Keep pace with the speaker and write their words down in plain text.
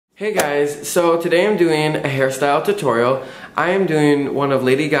Hey guys, so today I'm doing a hairstyle tutorial. I am doing one of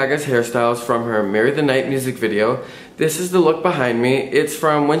Lady Gaga's hairstyles from her Marry the Night music video. This is the look behind me. It's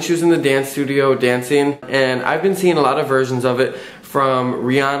from when she was in the dance studio dancing, and I've been seeing a lot of versions of it from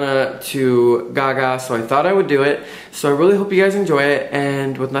Rihanna to Gaga, so I thought I would do it. So I really hope you guys enjoy it,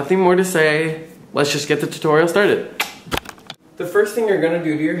 and with nothing more to say, let's just get the tutorial started. The first thing you're going to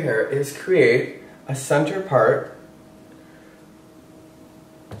do to your hair is create a center part.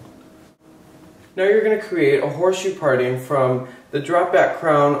 Now you're going to create a horseshoe parting from the drop back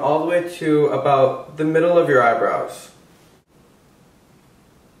crown all the way to about the middle of your eyebrows.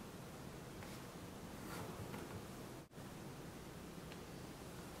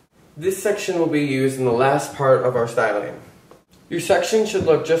 This section will be used in the last part of our styling. Your section should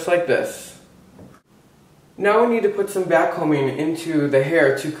look just like this. Now we need to put some backcombing into the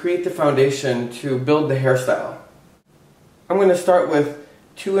hair to create the foundation to build the hairstyle. I'm going to start with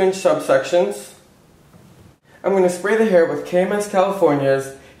 2-inch subsections. I'm going to spray the hair with KMS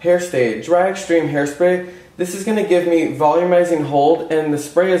California's Hairstyle Dry Extreme Hairspray. This is going to give me volumizing hold, and the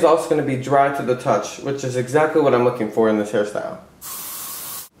spray is also going to be dry to the touch, which is exactly what I'm looking for in this hairstyle.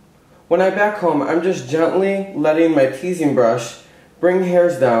 When I backcomb, I'm just gently letting my teasing brush bring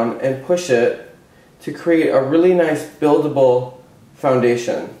hairs down and push it to create a really nice buildable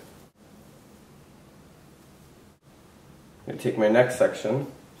foundation. I'm going to take my next section.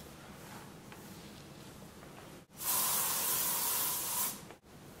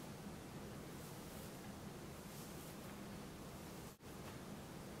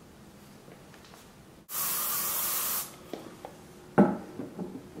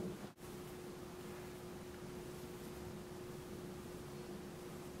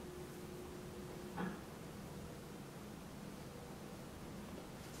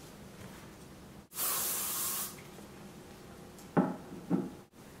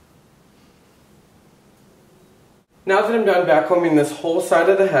 Now that I'm done backcombing this whole side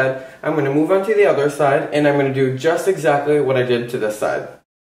of the head, I'm going to move on to the other side, and I'm going to do just exactly what I did to this side.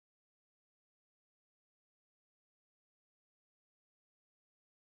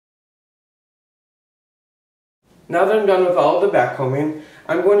 Now that I'm done with all of the backcombing,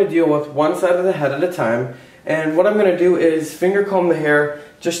 I'm going to deal with one side of the head at a time, and what I'm going to do is finger comb the hair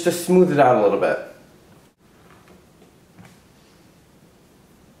just to smooth it out a little bit.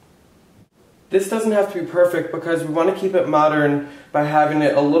 This doesn't have to be perfect because we want to keep it modern by having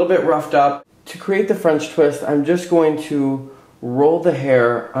it a little bit roughed up. To create the French twist, I'm just going to roll the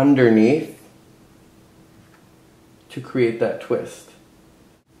hair underneath to create that twist.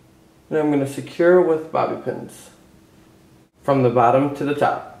 And I'm going to secure with bobby pins from the bottom to the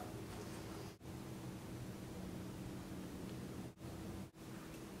top.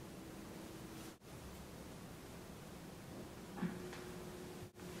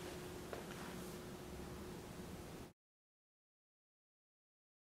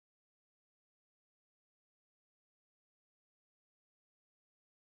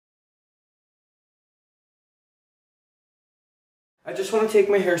 I just want to take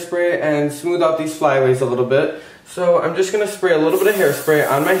my hairspray and smooth out these flyaways a little bit. So I'm just going to spray a little bit of hairspray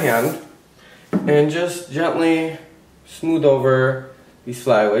on my hand and just gently smooth over these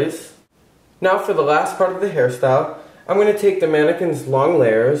flyaways. Now for the last part of the hairstyle, I'm going to take the mannequin's long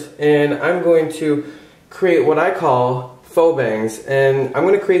layers and I'm going to create what I call faux bangs. And I'm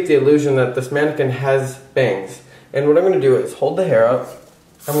going to create the illusion that this mannequin has bangs. And what I'm going to do is hold the hair up.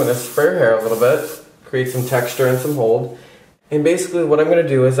 I'm going to spray her hair a little bit, create some texture and some hold. And basically what I'm going to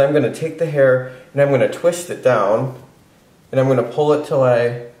do is I'm going to take the hair and I'm going to twist it down and I'm going to pull it till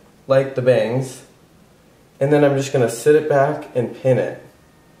I like the bangs, and then I'm just going to sit it back and pin it.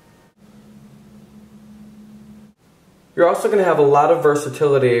 You're also going to have a lot of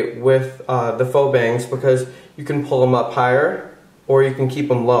versatility with the faux bangs because you can pull them up higher or you can keep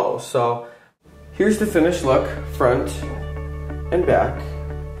them low. So here's the finished look, front and back.